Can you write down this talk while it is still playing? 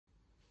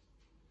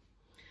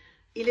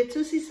I le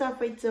tusi sa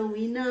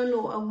whaitawina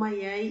lo au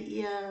mai ai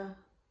ia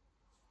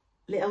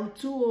le au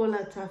tu o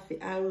la tafe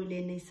au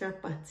le nei sa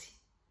pati.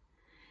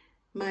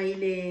 Mai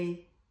le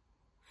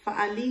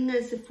whaalinga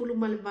e se fulu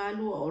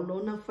malewalu o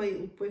lona whai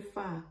upo e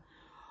wha.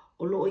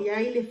 O lo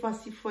iai le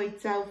fasi whai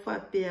tau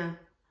whapea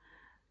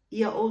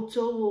ia o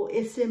tau o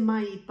ese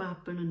mai I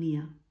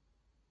Papelonia.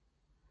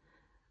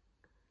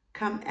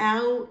 Come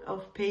out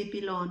of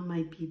Babylon,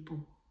 my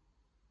people.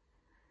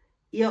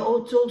 Ia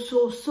o tau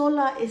so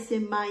sola ese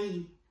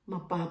mai ma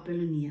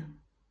Papelonia.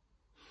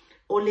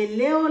 O le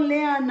leo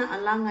lea na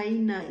alanga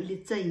ina I le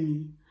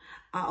taimi,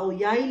 a o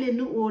iai le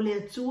nu o le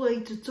atua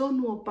I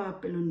tutonu o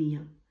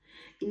Papelonia.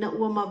 Ina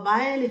ua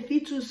mawae le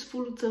fitus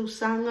fulu tau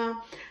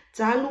sanga,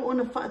 talu o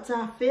na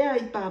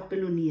whaatawhea I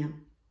Papelonia.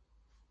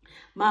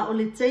 Ma o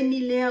le taimi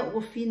lea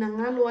ua fina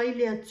ngalo ai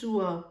le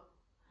atua,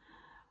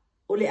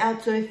 o le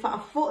atua e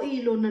whaafoi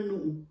I lona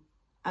nuu,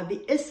 a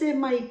vi ese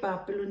mai I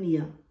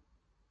Papelonia.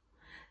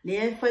 Le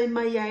e whai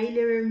mai ai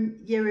le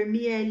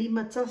Yeremia e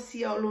 5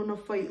 tasi o lona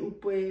whai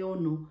upo e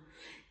ono.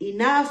 I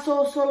nā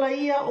sola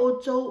ia o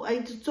tau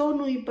ai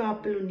tutonu I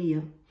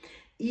Papelonia.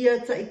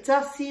 Ia ta I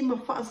tasi ma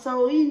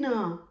whaasao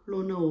ina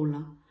lona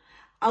ola.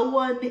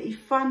 Aua ne I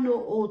whano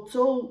o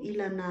tau I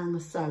la nanga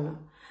sala.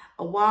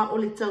 Awa o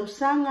le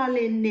tausanga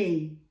le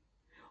nei.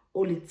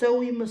 O le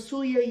tau I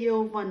masuia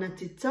Yehova na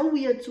te tau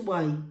I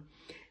atuai.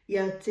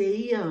 Ia te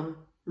ia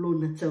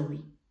lona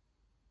taui.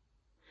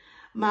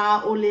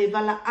 Ma o le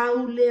vala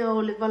au lea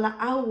o le vala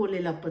au o le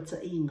lapata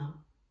inga.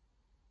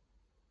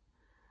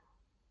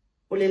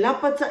 O le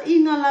lapata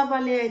inga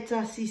lava lea e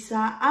tasi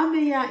sa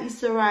ame ya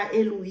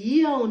Israelu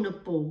ia o na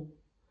po.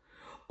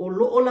 O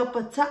loo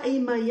lapata I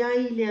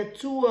mai le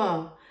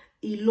atua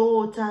I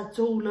lo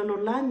tātou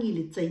lalolangi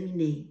le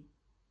taimine.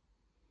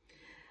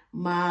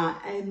 Ma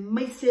e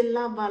maise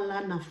lava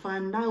lana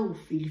whanau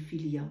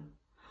filifilia.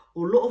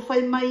 O loo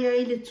whai mai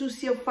ai le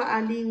tusia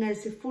whaalinga e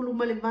se fulu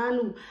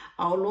malewalu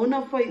a o lona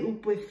whai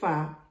upo e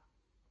wha.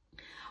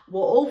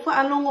 Wa o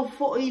whaalongo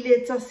fo'i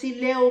le tasi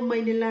leo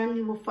mai le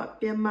langi wa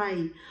whapea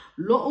mai.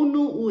 Loo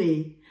nu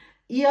ue,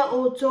 ia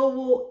o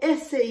tōu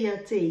ese ia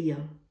te ia.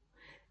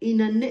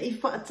 Ina ne I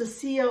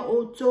whaatasia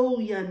o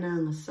tōu ia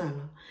nanga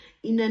sala.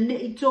 Ina ne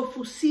I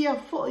tofusia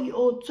fo'i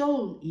o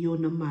tōu I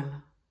ona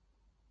mala.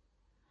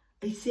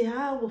 Ai se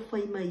hawa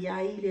whai mai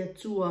ai le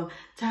atua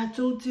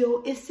tātou te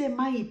o ese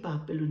mai I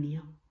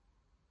Papelonia.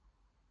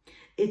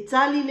 E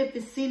tali le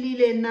pesili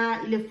le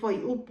nā I le whai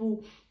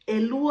upu e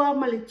lua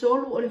ma le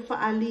tolu o le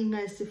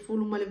whaalinga e se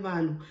fulu ma le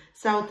walu.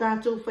 Sao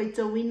tātou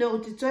whaitawina o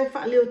te toi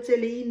whaaleo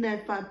tele ina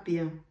e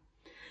whapea.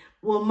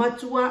 Ua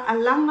matua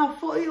alanga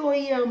foi o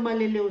ia ma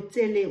le leo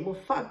tele ua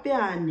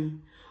whapea ane.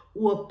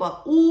 Ua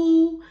pa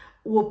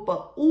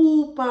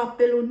u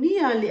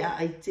Papelonia le a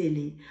ai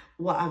tele.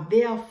 Wa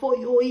avea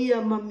foi o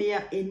ia ma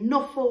mea e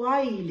nofo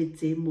ai le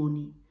te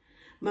moni.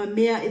 Ma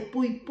mea e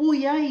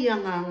pui ai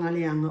anga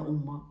ngaleanga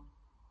uma.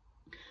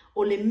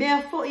 O le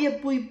mea foi e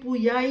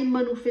pui ai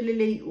manu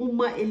felelei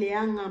uma e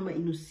leanga ma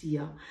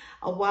inusia.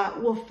 Awa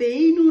ua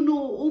feinu no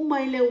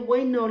uma I le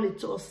waina o le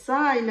toa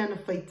sa I lana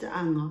whaita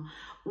anga.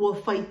 Ua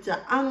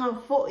whaita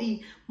anga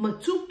foi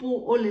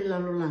matupu o le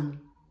lalolangi.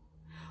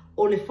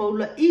 O le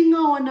faula inga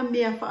o ana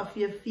mea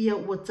whaafiafia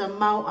ua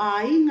tamau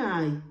a inga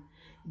ai.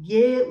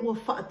 Ye ua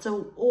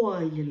whaatau oa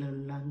I le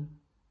lalolangi.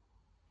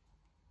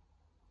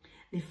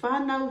 Le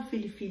whanau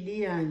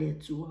filifilia le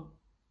atua.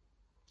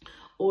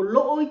 O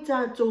loo I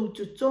tātou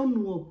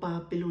tutonu o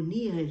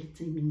Papelonia e le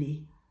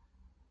taimine.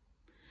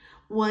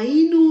 Ua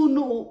inu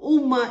no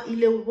uma I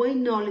le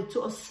waina o le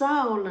toa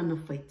sa o lana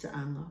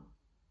whaitaanga.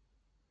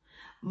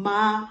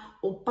 Ma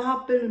o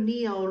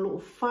Papelonia o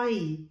loo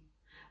whai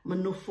ma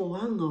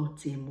nofoanga o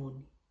te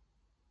moni.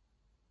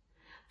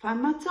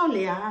 Whamata o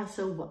le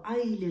aasa ua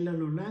ai le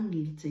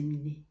lalolangi le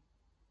taimine.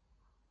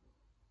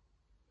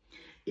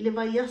 I le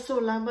vai aso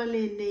lava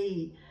le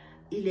nei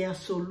I le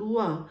aso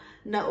lua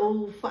na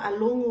o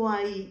whaalongo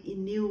ai I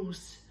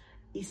news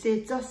I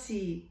se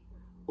tasi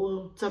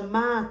o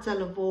tamā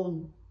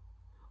talavou.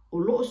 O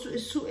loo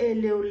su e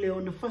leo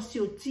na whasi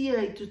o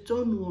tia I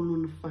tutonu o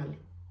lona whale.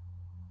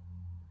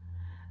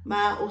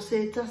 Ma o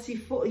se tasi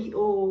foi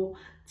o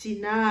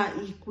tina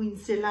I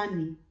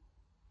Queenselani.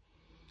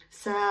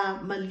 Sa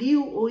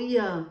maliu o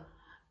ia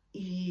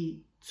I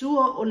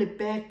tua o le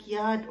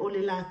backyard o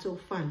le lato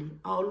whale.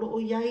 A o loo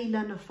iai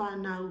lana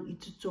whanau I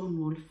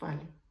tutonu o le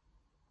whale.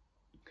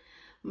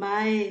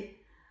 Mai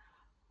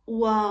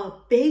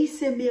ua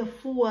peise mea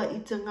fua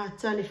I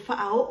tangata le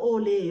whaao o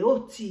le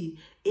oti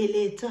e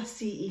le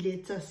tasi I le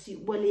tasi.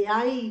 Ua le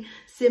ai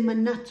se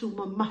manatu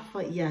ma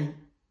mafa iai.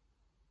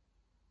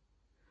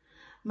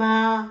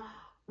 Ma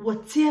ua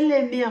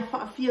tele mea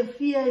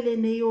whaafiafia I le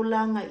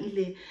neolanga I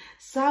le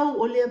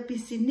sau o lea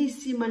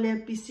pisinisi ma lea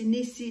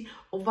pisinisi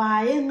o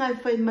vaenga e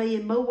whai mai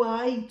e maua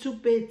ai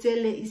tupe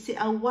tele I se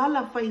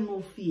awala whai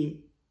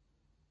ngofie.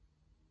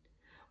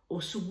 O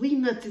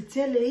suwinga te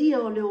tele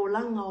ia o le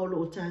olanga o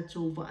lo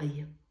tātou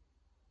vaia.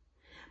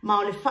 Ma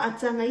o le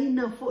whaatanga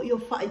ina fo I o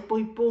whai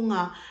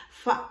poiponga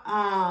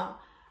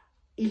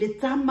I le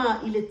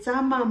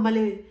tama ma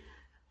le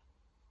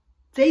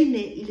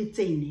teine i le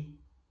teine,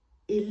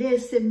 e le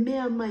se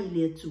mea mai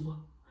le atua,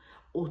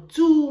 o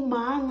tū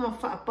maanga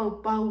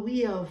whaapau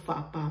ia o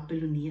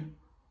whaapapelonia.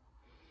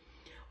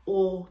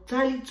 O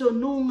tali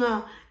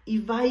tonunga i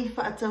vai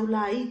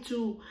whaataula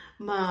itu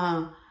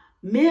ma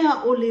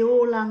mea o le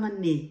olanga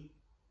ne,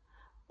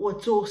 o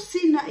tō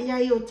sina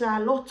iai o tā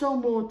loto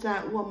mō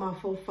tā ua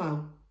mawhauwhau.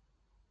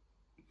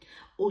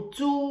 O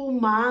tū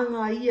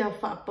maanga ia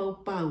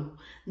whaapau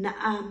na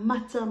a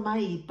mata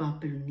mai i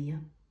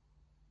Papelonia.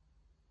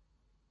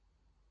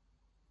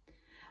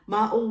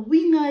 Ma o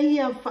winga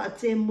ia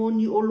whaate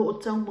moni o lo o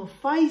tau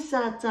mawhai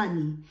sa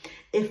tani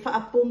e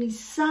whaapongi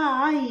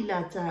sa ai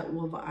la tā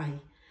ua waai.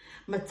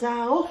 Ma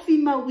tā ofi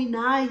ma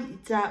wina ai i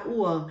tā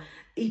ua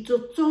i to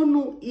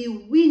tonu i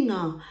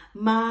winga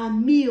ma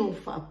mio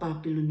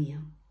whaapapelonia.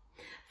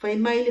 Whai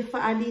mai le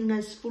whaalinga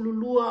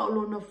sfululua o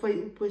lona whai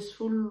upo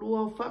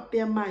sfululua o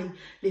whaapea mai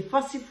le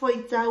whasi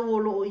whai tau o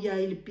lo o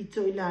iai le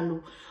pito i lalo.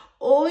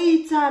 O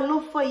i tā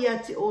lofa i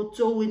ate o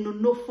tau e no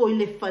nofo i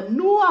le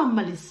whanua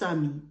ma le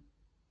sami.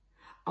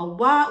 A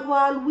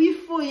wā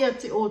luifo i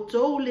ate o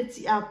tau le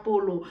ti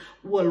apolo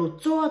ua lo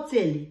toa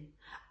tele.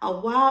 A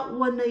wā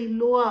ua nei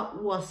loa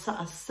ua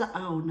saa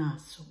o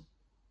naso.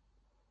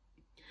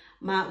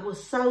 Ma ua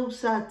sau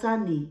sa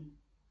tani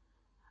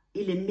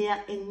i le mea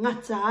e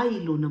ngata ai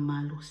lona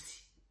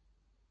malosi.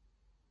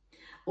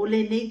 O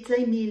le nei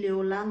taimi le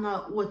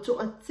olanga ua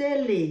toa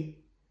tele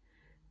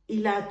i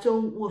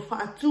lātou ua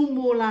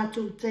whaatumo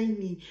lātou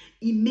taimi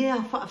i mea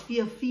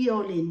whaafia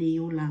o le nei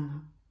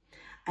olanga.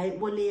 Ai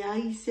ua le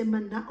ai se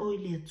mana o i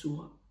le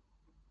atua.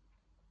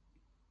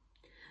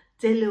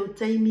 Tele o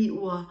taimi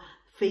ua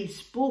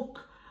Facebook,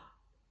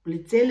 le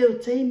tele o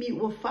taimi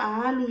ua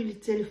whaalu i le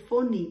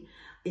telefoni,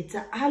 e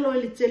ta alo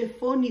i le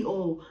telefoni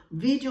o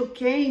video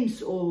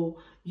games o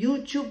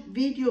YouTube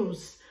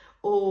videos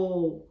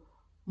o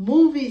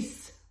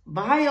movies,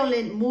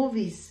 violent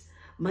movies,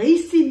 ma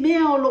isi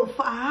mea o lo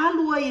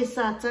whaalu ai e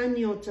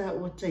satani o ta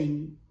ua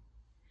taimi.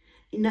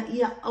 Ina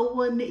ia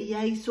aua ne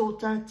ia iso o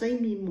ta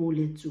taimi mo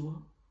le tua.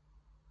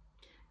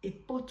 E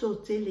poto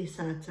tele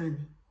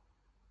satani.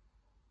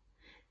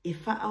 E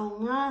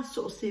whaao ngā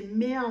so se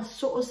mea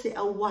so se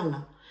awala,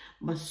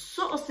 ma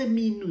so se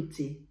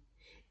minute,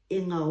 e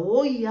ngā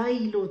oi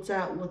ai lo tā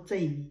ua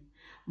taimi,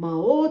 ma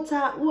o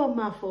tā ua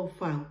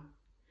mawhauwhau,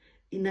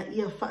 ina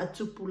ia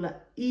whaatupula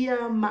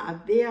ia ma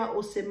avea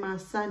o se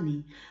masani,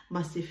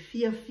 ma se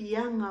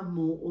fianga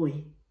mo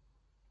oe.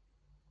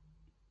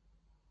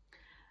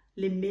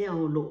 Le mea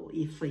o lo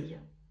e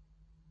whaia.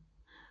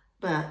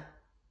 But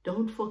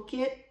don't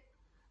forget,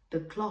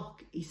 the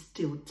clock is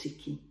still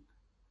ticking.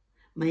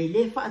 Mai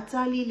le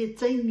whaatali le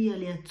taimia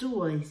le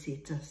atua i se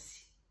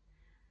tasi.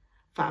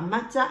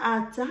 Whaamata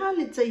a taha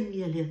le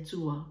taimia le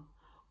atua,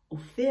 o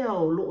whea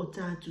o lo o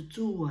tātu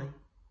tuai.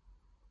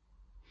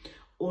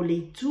 O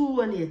le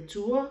tua le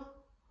atua,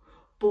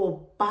 po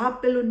o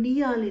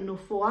Papelonia le no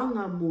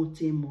foanga mō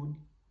te moni.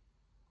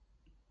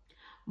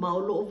 Ma o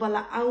lo o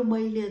wala au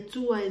mai le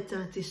atua e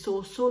tā te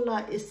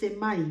sosola e se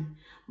mai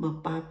ma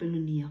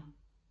Papelonia.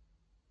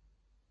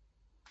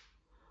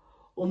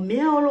 O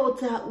mea o lo o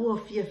tā ua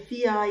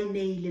fia ai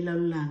nei le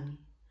laulangi.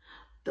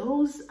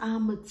 Those are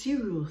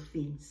material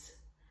things.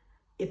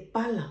 E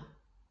pala.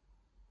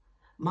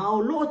 Ma o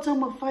lo o tā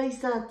mawhai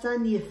sa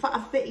tani e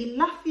whaafe i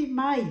lafi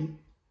mai.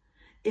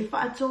 E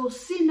whaato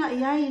sina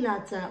i ai la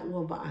tā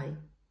ua waai.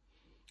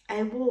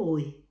 Ai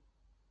woi.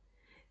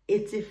 E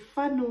te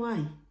whanu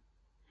ai.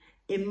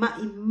 E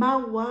mai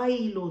mau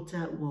ai lo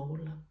tā ua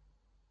ola.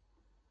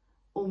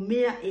 O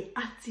mea e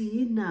ati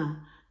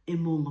ina e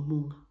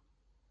monga.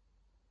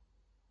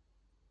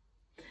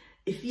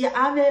 E fia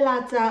ave la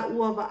tā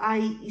ua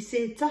waai i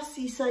se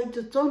tasi sai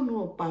to tonu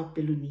o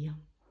Papelonia.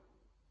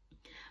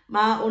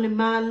 Ma o le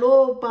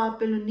mālo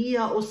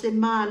Papelonia o se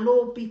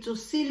mālo pito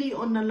sili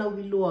o na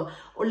lauiloa.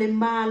 O le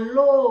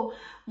mālo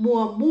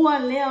mua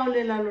lea o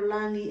le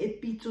lalolangi e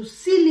pito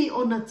sili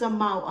o na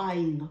tamau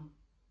ainga.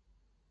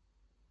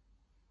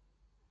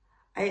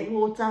 Ai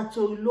ua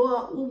tātou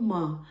loa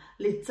uma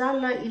le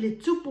tala i le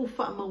tupu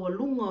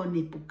whaamawalunga o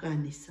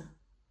Nebukanesa.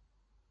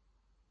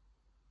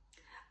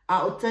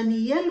 A o tani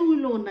yelu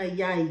ilo na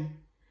iai,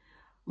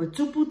 ma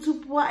tupu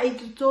ai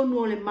tutonu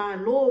o le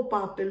mālo o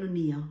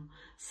Papelonia,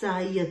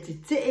 sa ia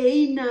te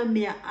ina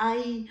mea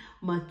ai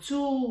ma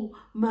tū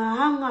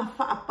maanga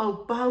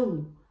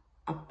whaapau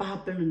a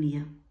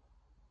Papelonia.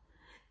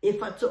 E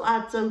whato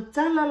a tau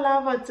tala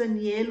lava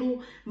tani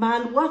yelu ma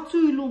alu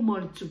atu ilu mo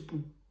le tupu.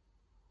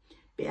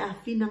 Pe a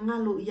fina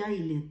ngalo iai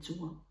le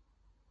atua.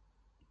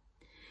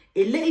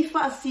 E lei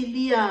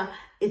whaasilia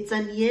e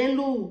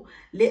tanielu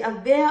le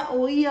avea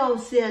o ia o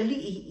se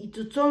alii i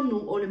tutonu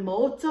o le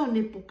maota o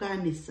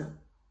Nebukanesa.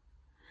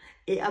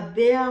 E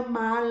avea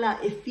maala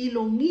e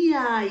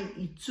filongia ai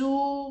i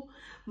tū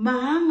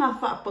maanga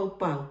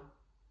whaapau.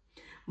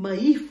 Ma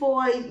ifo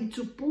ai i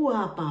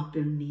tupua a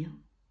Papelonia.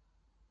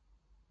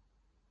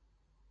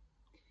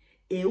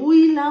 E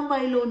ui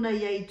lava ilona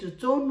ia i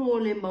tutonu o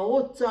le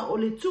maota o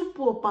le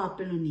tupu o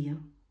Papelonia.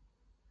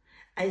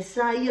 Ai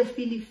sa ia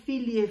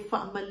fili e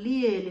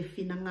whaamalie le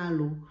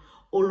finangalo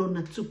o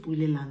lona tupu I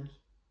le langi.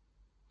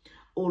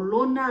 O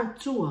lona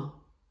atua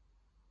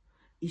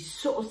I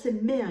so o se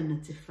mea na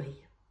te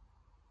whaia.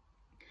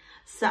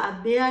 Sa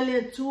a mea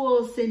le atua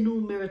o se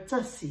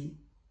numeratasi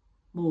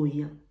mo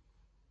ia.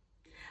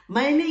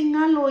 Mai le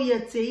ingalo ia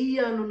te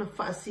ia lona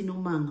whaasino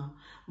manga,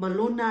 ma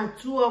lona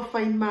atua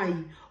whai mai,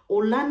 o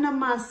lana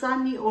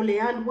maasani o le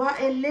alua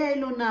e le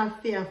lona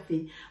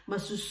awhiawhi, ma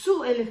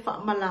susu e le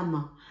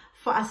whaamalama,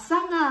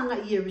 whaasanga anga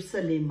I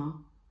Yerusalema,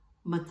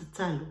 ma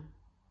tatalo.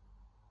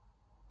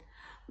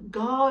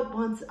 God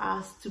wants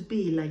us to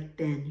be like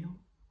Daniel.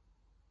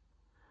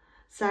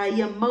 Sa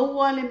ia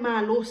maua le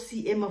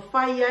malosi e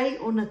mawhai ai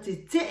o na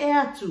te e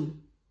atu.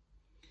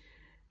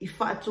 I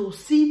whaato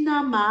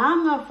sina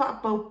maanga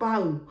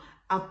whaapaupau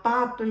a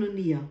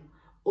Papelonia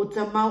o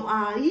ta mau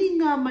a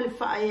inga ma le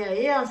whaea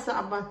ea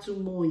sa abatu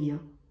moia.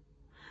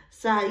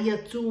 Sa ia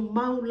tu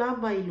mau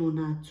lava I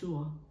lona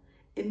atua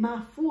e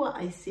mafua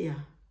aisea.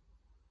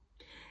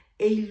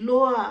 E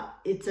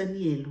loa e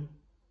tanielu.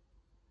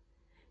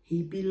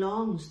 He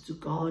belongs to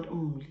God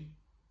only.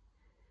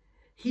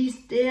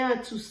 He's there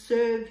to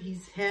serve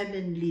his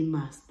heavenly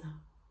master.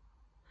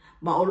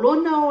 Ma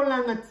olona o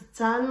langa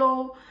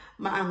tatalo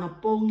ma anga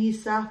pongi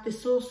sa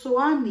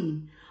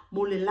fesosoani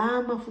mo le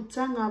lama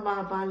futanga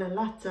wa wala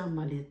lata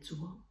ma le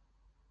atua.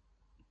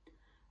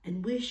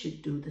 And we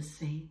should do the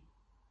same.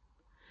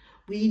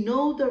 We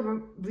know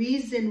the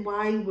reason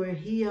why we're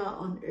here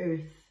on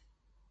earth.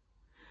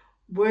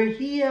 We're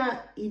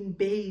here in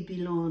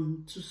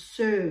Babylon to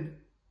serve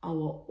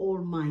our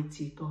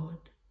Almighty God.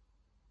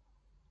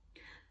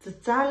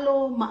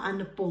 Tatalo ma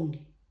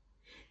anapongi.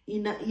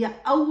 Ina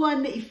ia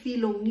aua ne I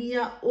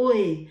filongia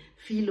oe,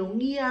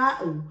 filongia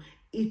au,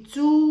 I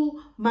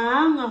tu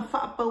maanga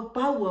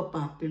whaapaupau a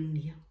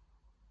Papelonia.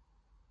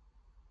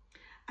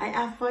 Ai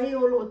awhai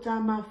o lo ta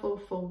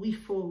mawhau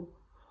wifo,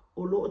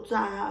 o lo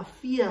ta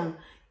awhia,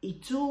 I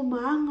tu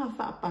maanga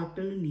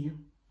whaapapelonia.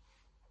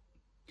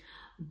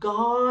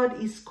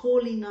 God is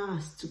calling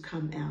us to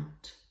come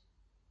out.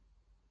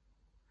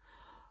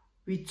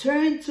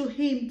 Return to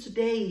Him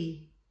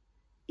today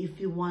if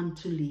you want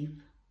to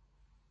live.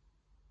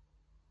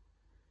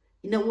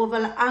 Ina ua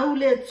wala au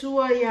le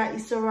atua ia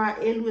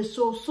Israelu e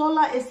so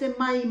sola e se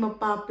mai ma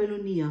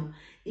Papelonia.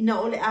 Ina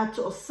ole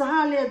ato o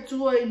saha le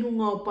atua I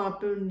lunga o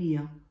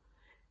Papelonia.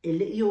 E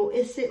le I o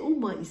ese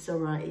uma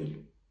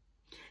Israelu.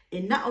 E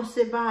na o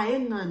se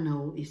vaenga na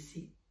o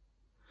isi.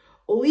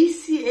 O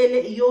isi e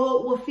le I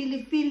o ua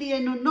filifili e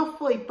no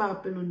nofo I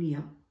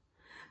Papelonia.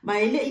 Ma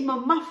ele I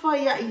mamafa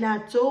ia I la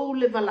tou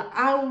le wala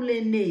au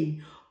le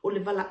nei o le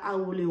wala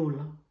au le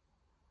ola.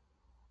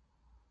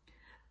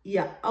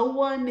 Ia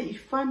awa ne I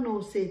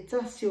whano se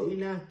tasio I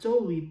la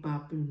tou I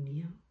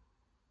Papelonia.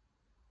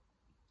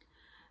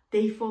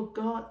 They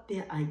forgot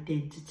their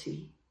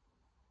identity.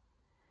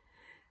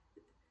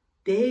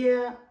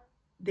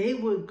 They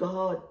were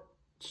God's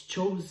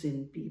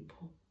chosen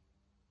people.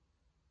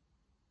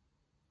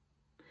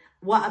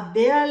 Wa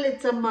abea le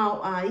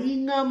tamau a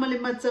inga ma le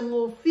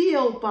matango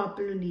fia o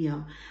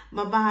Papelonia,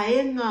 ma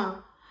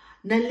vaenga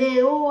na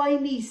leo ai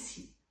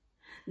nisi,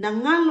 na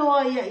ngalo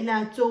ai I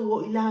la tou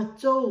o I la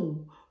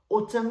tou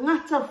o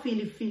tangata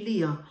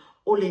filifilia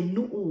o le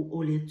nuu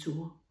o le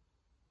tua.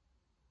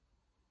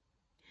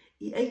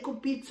 I eiko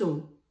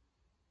pito,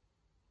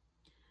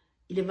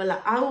 I le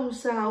wala au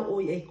sao o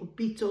I eiko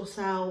pito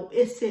sao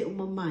ese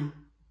umamai,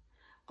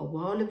 a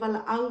wao le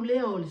wala au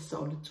leo o le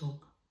sao le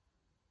tonga.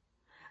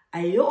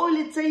 Ai o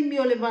le taimi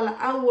o le wala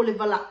au o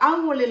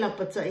le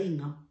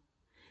lapatainga.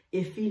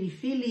 E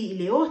filifili I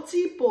le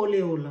oti po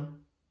le ola.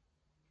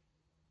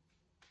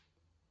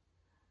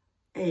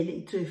 E le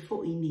ito e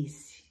fo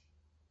inisi.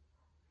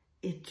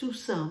 E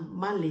tusa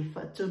male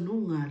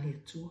fatonunga le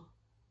tua.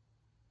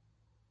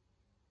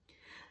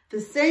 The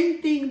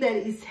same thing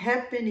that is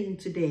happening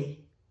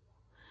today.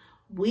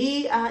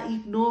 We are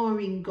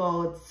ignoring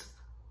God's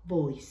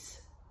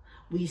voice.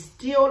 We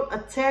still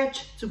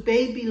attach to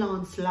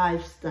Babylon's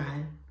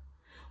lifestyle.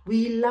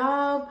 We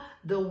love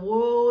the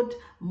world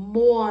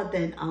more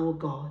than our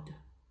God.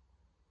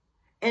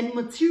 And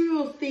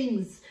material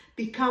things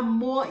become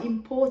more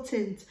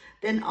important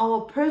than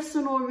our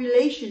personal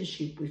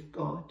relationship with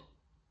God.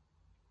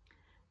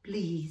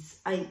 Please,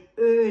 I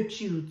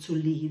urge you to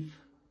live.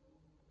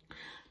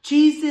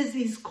 Jesus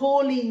is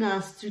calling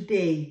us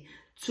today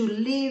to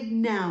live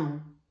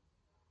now.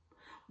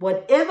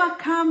 Whatever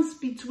comes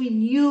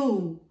between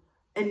you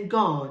and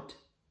God,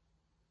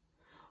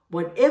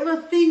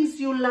 whatever things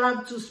you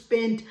love to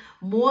spend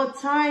more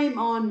time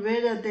on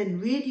rather than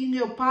reading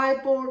your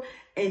Bible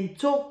and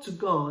talk to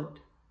God,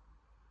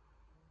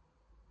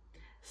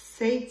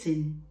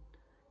 Satan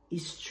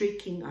is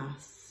tricking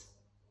us.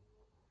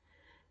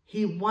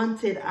 He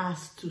wanted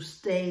us to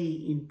stay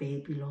in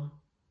Babylon.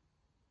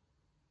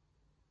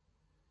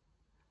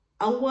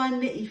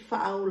 Awane I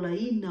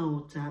whaaulaina o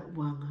ta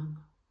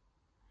wanganga.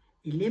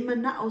 I le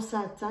mana o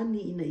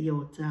satani ina I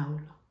o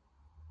taula.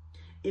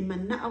 E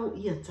mana o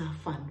ia ta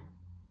whanu.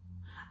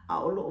 A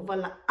o lo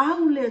wala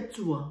au le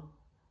atua.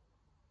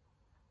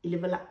 I le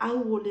wala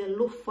au o le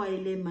alofa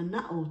I le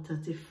mana o ta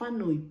te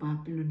whanu I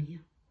Papelonia.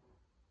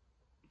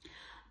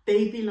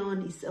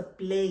 Babylon is a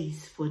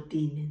place for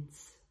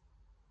demons.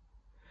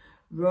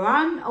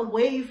 Run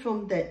away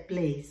from that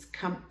place.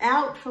 Come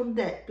out from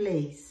that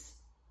place.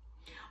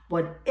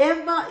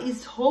 Whatever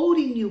is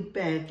holding you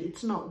back,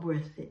 it's not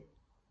worth it.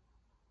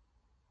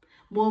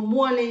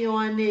 Mua le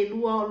yoane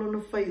lua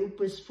olono fai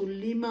upes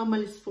fulima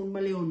malis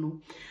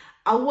fulmaleono.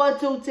 Awa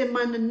tau te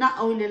mana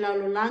na o le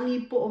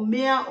laulangi po o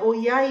mea o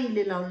yai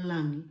le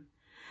laulangi.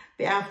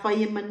 Pe a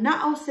fai e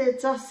mana o se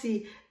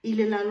tasi i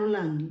le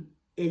laulangi.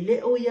 E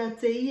le o ia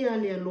te ia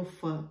le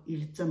alofa i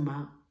le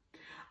tama.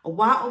 A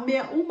wā o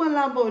mea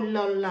umalava o le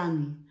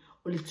laulangi.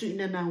 O le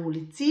tuina na o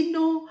le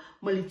tino,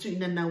 ma le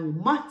tuina na o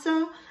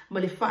mata, ma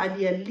le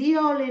whaalia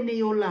lia o le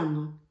nei o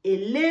langa. E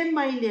le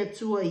mai le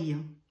atua ia.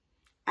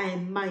 Ai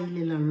mai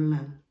le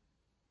laulangi.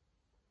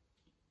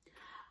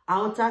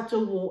 Ao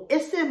tātou o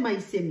ese mai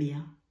se mea.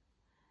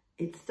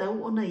 E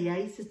tau ona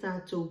iai se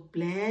tātou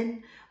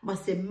plan, ma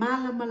se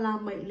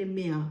malama i le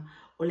mea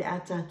o le a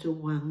tātou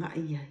wā ngā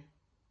iai.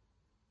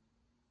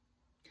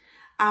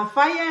 A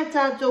whaia e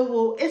tātou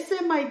o ese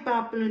mai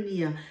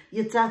Papilonia,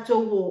 i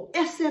tātou o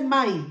ese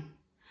mai,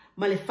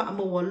 ma le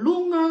whaamaua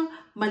lunga,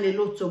 ma le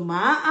loto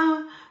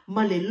maa,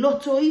 ma le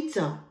loto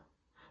ita.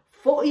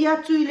 Fo i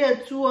atu i le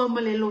atua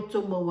ma le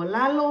loto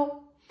mawalalo,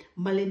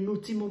 ma le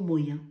nuti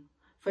momoia.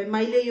 Fai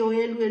mai le o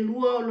elu e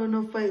lua o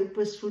lona fai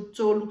upes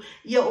futolu,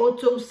 ia o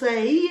tau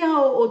sae ia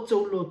o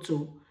tau loto,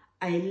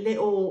 ai le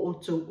o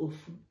tau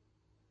ofu.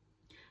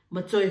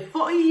 Ma toi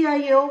fo ia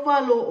i o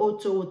valo o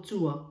tau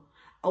atua,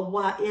 a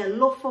wā e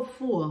alofa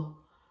fua,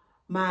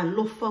 ma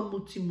alofa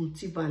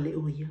muti vale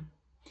oia.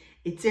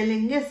 E tele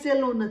ngese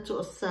lona to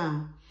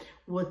asa,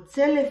 ua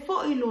tele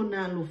fo i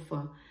lona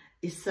alofa,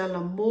 e sala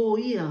mō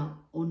ia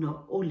o na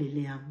ole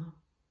leanga.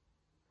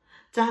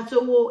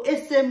 Tātou o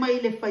ese mai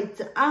le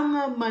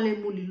whaitaanga ma le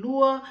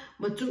mulilua,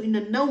 ma tu ina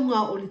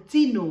naunga o le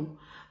tino,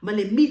 ma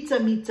le mita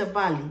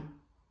vali.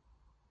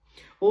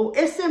 O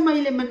ese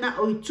mai le mana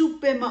o i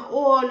tupe ma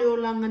oa le o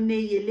langa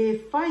nei e le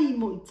whai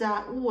mo i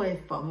tā ua e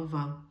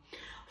whaavavau.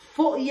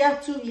 Fo i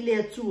atu i le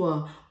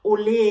atua, o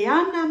le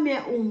ana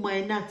mea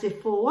umai na te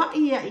fōa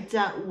ia i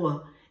tā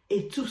ua,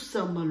 e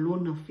tusa ma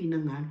lona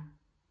finangana.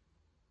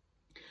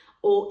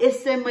 O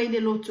ese mai le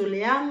loto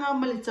leanga,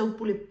 ma le tau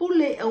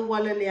pule au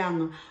wala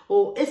leanga.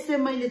 O ese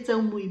mai le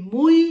tau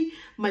mui,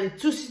 ma le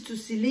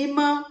tusi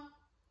lima.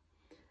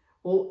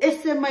 O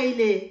ese mai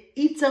le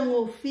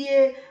itango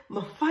fie, ma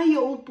whai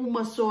o upu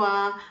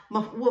masoa, ma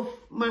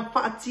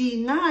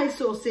whaati ngā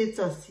iso o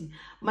setasi,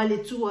 ma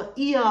le tua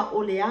ia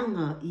o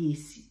leanga i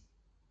isi.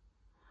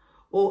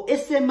 O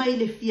ese mai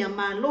le fia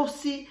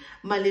malosi,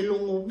 ma le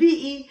longo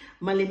vii,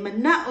 ma le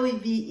manao i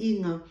vi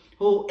inga.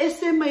 O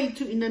ese mai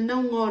tu ina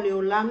naunga o le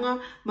olanga,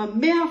 ma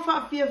mea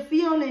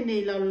whaafia o le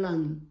nei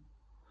laulangi.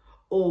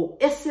 O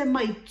ese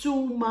mai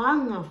tu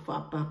maanga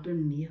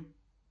whaapapilonia.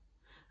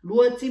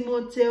 Lua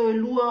Timoteo e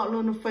lua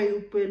lona whai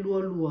upe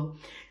lua.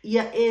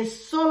 Ia e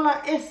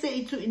sola ese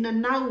i tu ina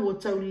nau o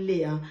tau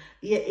lea,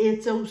 ia e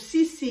tau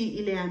sisi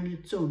i le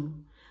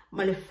amiutonu.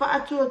 Ma le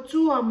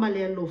whaatua ma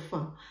le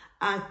alofa,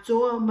 a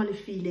toa ma le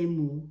file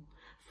mu.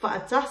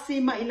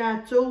 Whaatasi ma ila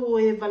atou o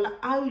e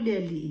wala au le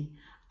ali,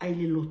 ai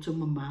le loto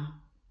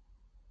mama.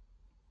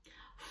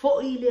 Fo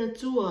i le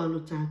atua lo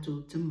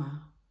tātou tama.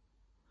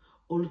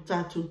 O lo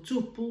tātou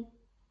tupu,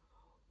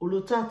 o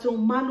lo tātou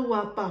malu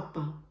a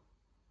papa,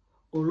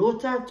 o lo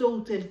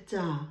tātou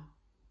telita,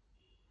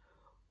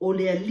 o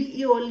le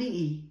alii o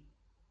alii,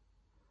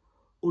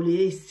 o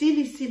le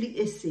sili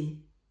ese,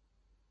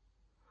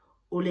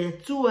 o le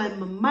atua e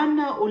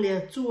mamana, o le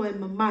atua e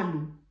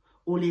mamalu,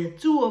 o le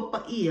atua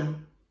pa ia,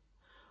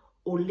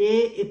 o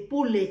le e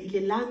pule i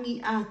le langi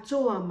a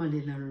toa ma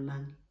le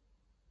lalolangi.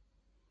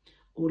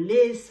 O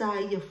le sa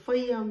ia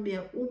whaia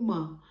mea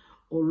uma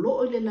o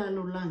loo le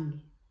lalolangi,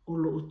 o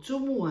loo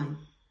tumu ai,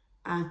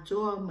 a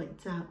toa mai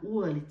tā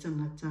ua le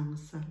tanga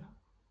sala.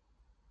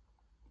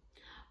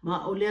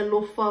 Ma o le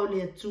alofa o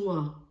le atua,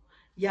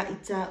 ia i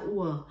tā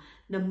ua,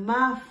 na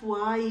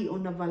mafua ai o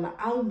na wala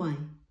au mai,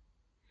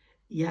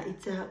 ia i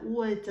tā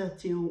ua e tā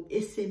te o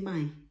ese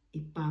mai i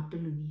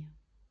Papilonia.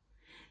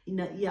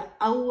 Ina ia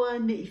aua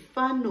ne i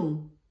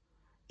whano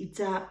i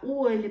tā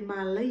ua le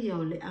malaia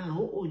o le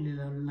aho o le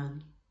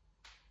lalolangi.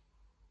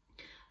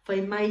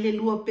 Fai mai le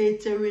lua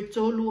Petero e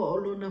tolu o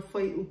lona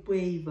fai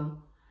upeiva.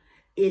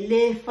 E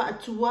le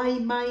whaatuai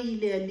mai i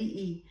le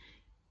alii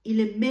i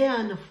le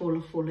mea na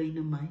fola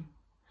ina mai.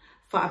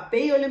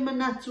 Whaapei o le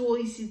manatu o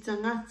isi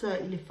tangata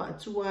i le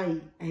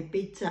whaatuai ai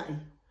peitai.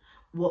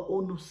 Wa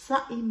ono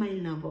sai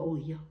mai lava o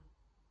ia.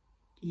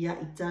 Ia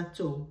i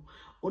tātou.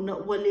 Ona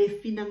ua le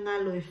fina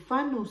ngalo e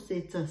whano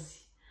se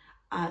tasi.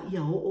 A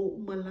ia o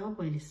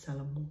umalawa i le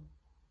Salamo.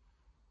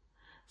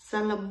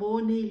 Salamo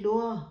nei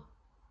loa.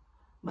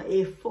 Ma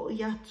e fo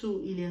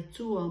atu i le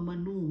atua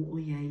manu o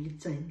ia i le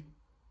taimi.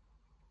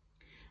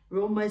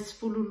 Roma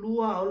esfulu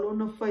lua o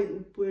lona fai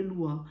upu e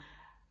lua.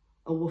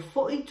 A ua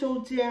fo i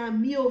tau te a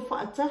mio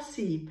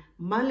whaatasi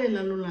male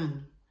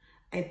lalolangi.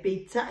 Ai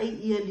peitai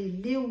ia li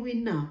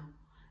liwina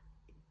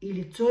i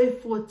le toi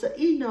fuata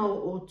ina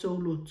o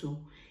tau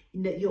loto.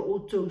 Ina ia o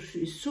tau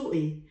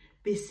sue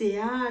pe se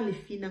a le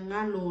fina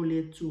ngalo o le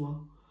atua,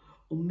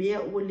 o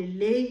mea ua le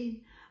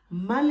lei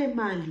male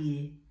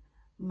malie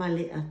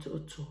male ato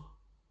atua.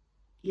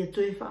 Ia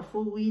toe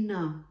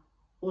whaafouina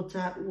o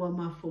ta ua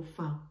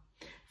mawhawhau,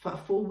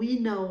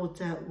 whaafouina o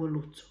ta ua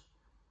loto,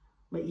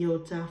 ma ia o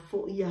ta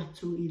fo i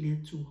atu i le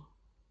atua.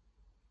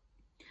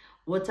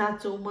 Ua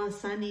tātou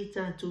māsani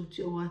tātou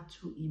te o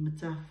atu i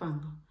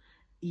matawhanga,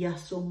 i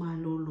aso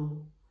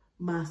malolo,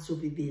 ma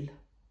sovivela.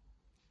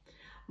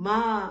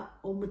 Ma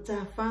o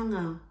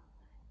matawhanga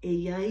e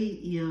iai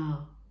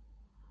ia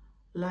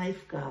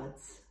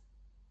lifeguards,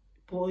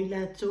 po i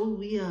la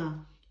tau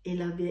ia e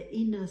la vea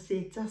ina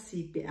se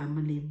tasi pe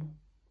amalemo.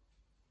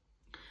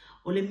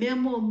 O le mea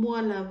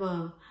mua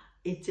lava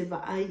e te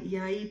vaai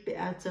iai pe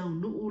atau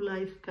nuu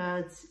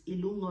lifeguards i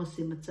lunga o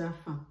se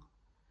matawhanga.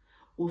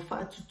 O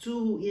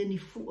whaatutu ia ni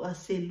fua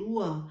se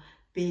lua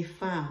pe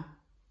wha.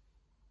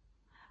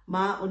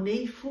 Ma o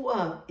nei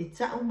fua e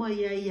tau mai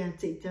ia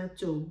te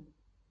tātou.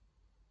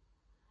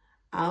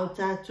 Ao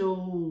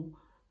tātou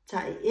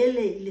tai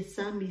ele i le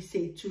sami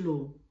se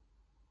tulo.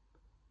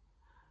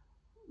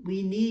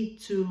 We need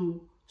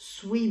to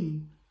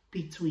swim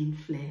between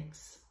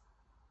flags.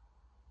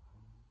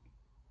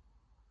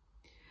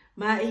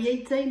 Ma e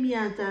ei taimi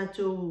a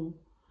tātou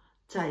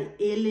tai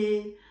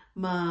ele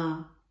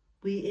ma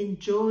we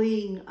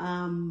enjoying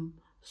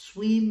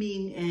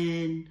swimming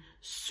and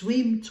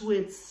swim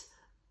towards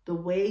the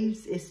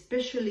waves,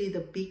 especially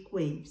the big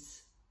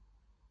waves.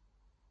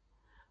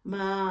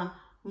 Ma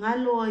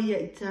ngaloa ia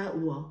i tā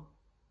ua.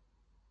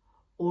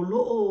 O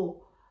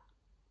loo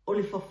o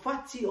le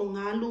whawhati o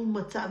ngalu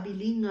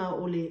matabilinga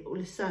o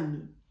le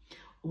sami.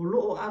 O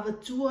loo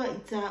avatua i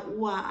tā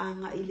ua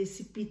anga i le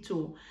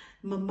sipito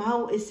ma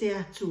mau e se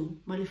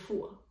atu ma le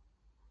fua.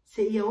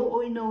 Se ia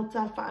o ina o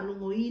tā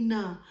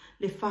whaalongoina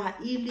le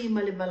whaili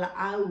ma le wala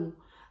au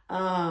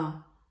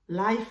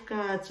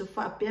lifeguards o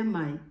whaapea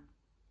mai.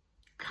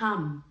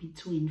 Come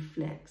between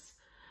flags.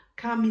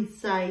 Come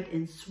inside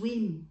and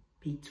swim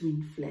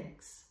between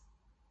flags.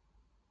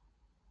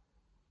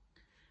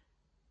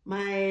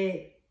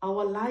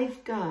 Our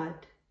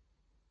lifeguard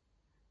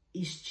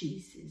is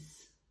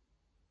Jesus.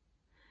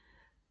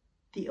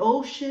 The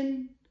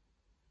ocean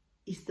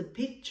is the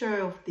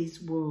picture of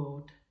this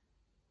world.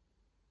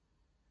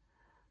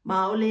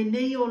 Ma o le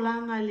nei o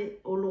langa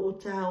o lo o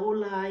tā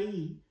ola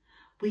ai,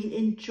 we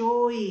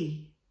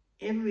enjoy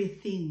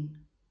everything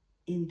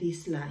in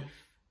this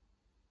life.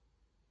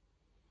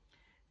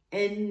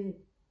 And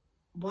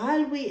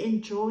while we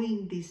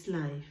enjoying this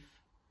life,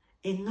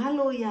 e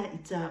ngalo ia i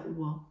tā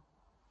ua,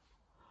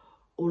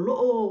 o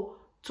loo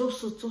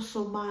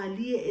toso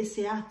maalie e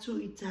se atu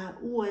i tā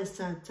ua e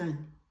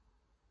Satani.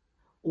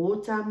 O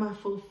tā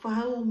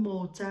mawhawhau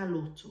mo tā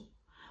loto.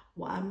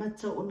 Wa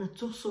amata o na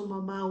toso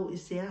mamau e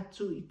se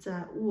atu i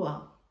tā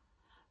ua.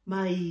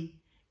 Mai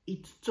i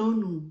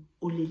tutonu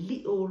o le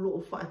li o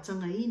loo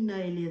whaatanga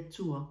ina e le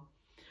atua.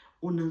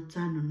 O na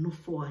tāna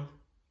nofo ai.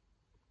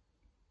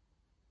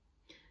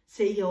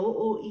 Se ia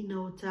o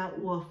ina o tā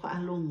ua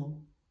whaalongo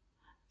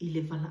i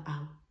le wala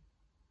au.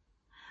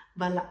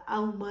 Wala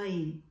au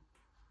mai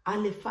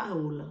ale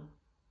whaola.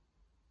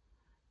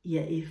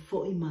 Ia e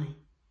fo'i mai.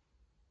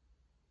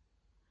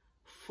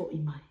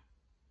 Fo'i mai.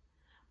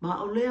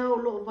 Ma o lea o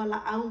lo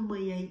wala au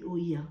mai ai o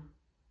ia.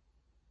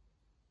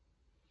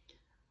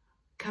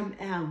 Come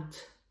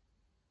out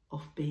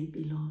of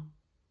Babylon.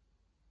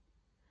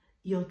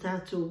 I o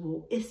tātou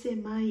o ese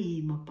mai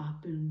i ma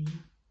Papunia.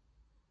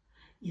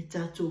 I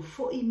tātou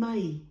fo'i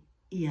mai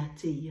i a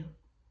te ia.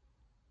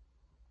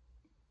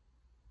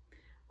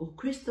 O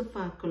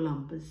Christopher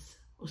Columbus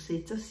o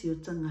se tasi o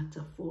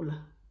tangata fola.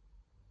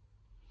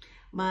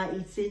 Ma i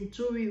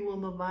centuri ua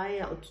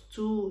mawaya o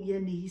tutu ia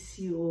ni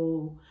isi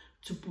o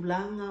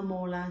tupulanga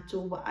mo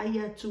lato wa ai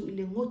atu i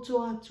le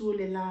ngoto atu o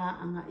le la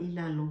anga i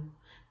lalo.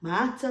 Ma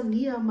ata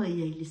ngia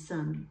mai ai le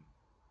sami.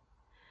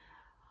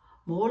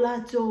 Mo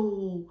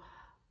lato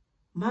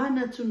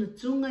mana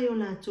tunatunga i o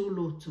lato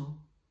loto.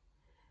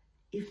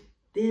 If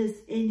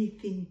there's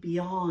anything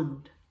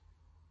beyond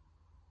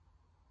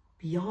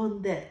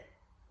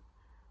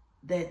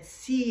that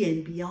sea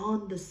and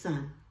beyond the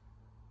sun.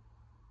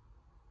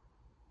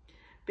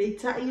 Pe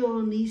tai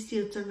o nisi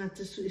o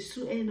tangata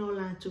su e no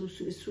lato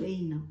su e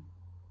ina.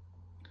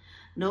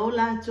 No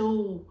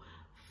lato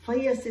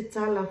whaia se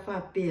tala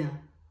whapea.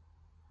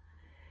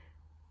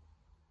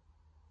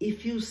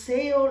 If you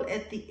sail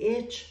at the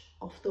edge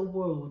of the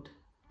world,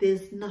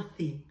 there's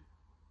nothing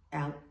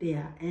out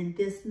there and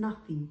there's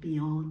nothing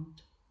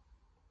beyond.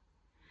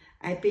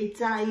 Ai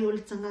peitai o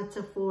le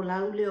tangata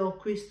fōlau leo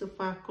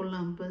Christopher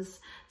Columbus,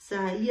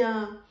 sa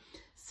ia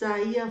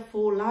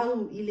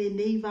fōlau i le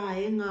nei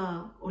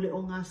vaenga o le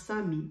o ngā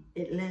Sami,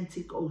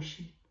 Atlantic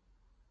Ocean.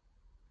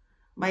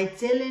 Mai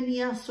tele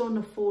ni aso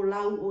na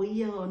fōlau o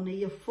ia o na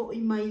ia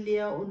fo'i mai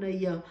lea o na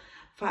ia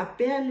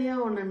whapea lea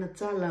o na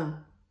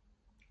natala,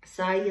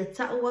 sa ia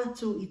tau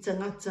atu i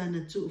tangata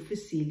na tu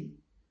ofisili.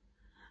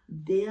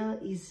 There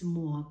is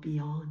more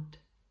beyond.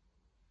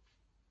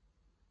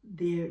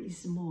 There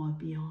is more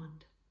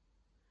beyond.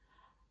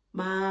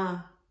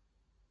 Ma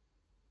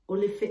O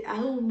le fe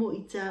au mo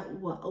I tā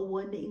ua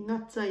aua ne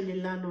ingata I le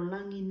lano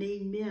langi nei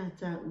mea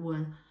tā ua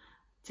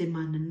te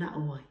mana na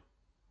awai.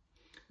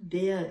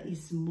 There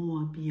is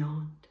more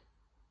beyond.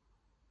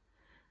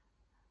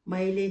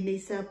 Mai le nei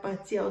sa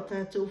patia o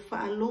tātou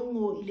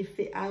whaalongo I le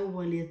fe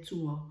aua le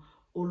atua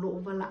o lo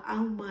wala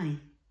au mai.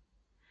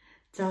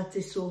 Tā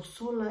te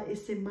sola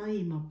ese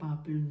mai ma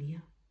Babilonia.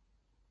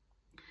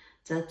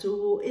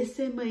 Tātou o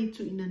ese mai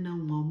tu ina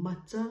naunga o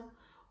mata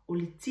o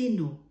le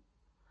tino.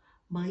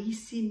 Ma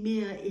isi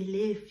mea e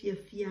le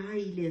fia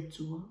ai le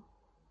atua.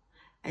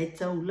 Ai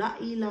tau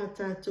lai la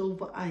tātou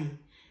wa ai.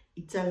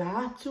 I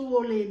tala atu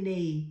o le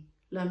nei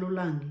la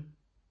lolangi.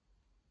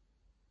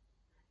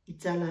 I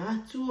tala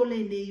atu o le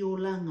nei o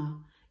langa.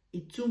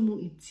 I tumu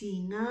I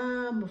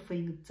tina ma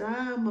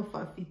whainata ma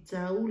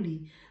whaafita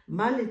uli.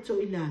 Ma le to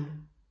ilalo.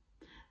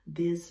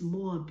 There's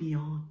more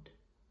beyond.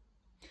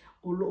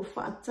 O lo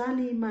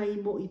whaatali mai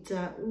mo I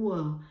tā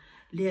ua.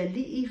 Lea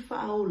li I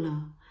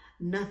whaola.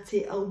 Na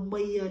te au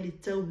maia le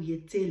tau I e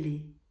tele.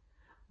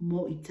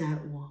 Mo I tā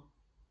ua.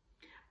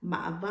 Ma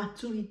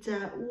avatu I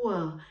tā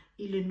ua.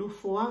 I le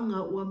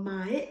nofoanga ua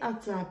mae a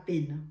tā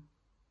pena.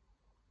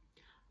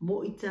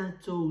 Mo I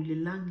tātou I le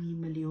langi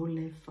ma le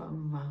ole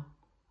whaamvau.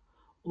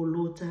 O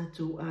lo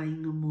tātou a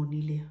inga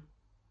moni lea.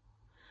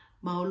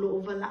 Ma o lo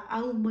o wala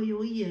au mai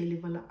o ia I le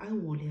wala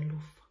au o le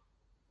alofa.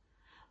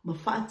 Ma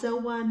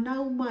whaatau a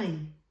nau mai.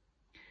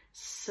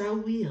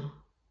 Sawia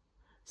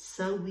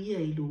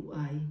I lo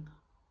a inga.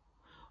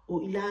 O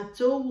I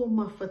lātou o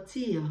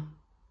mawhatia.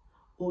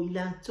 O I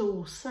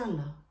lātou o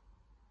sala.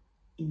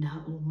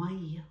 Ina o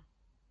maia.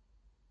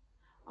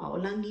 A o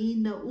langi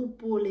ina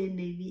upo le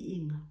nei vi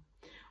inga.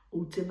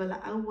 O te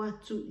wala au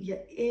atu ia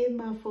e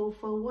ma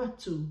fau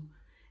atu.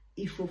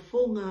 I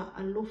fofonga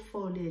alofa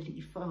o le li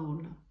I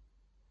whaola.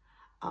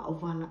 A o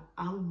wala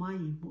au mai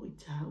mo I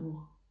tā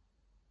ua.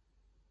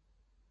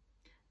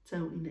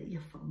 Tau ina ia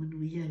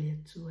whamanuia le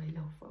atua I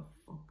lau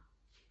whafonga.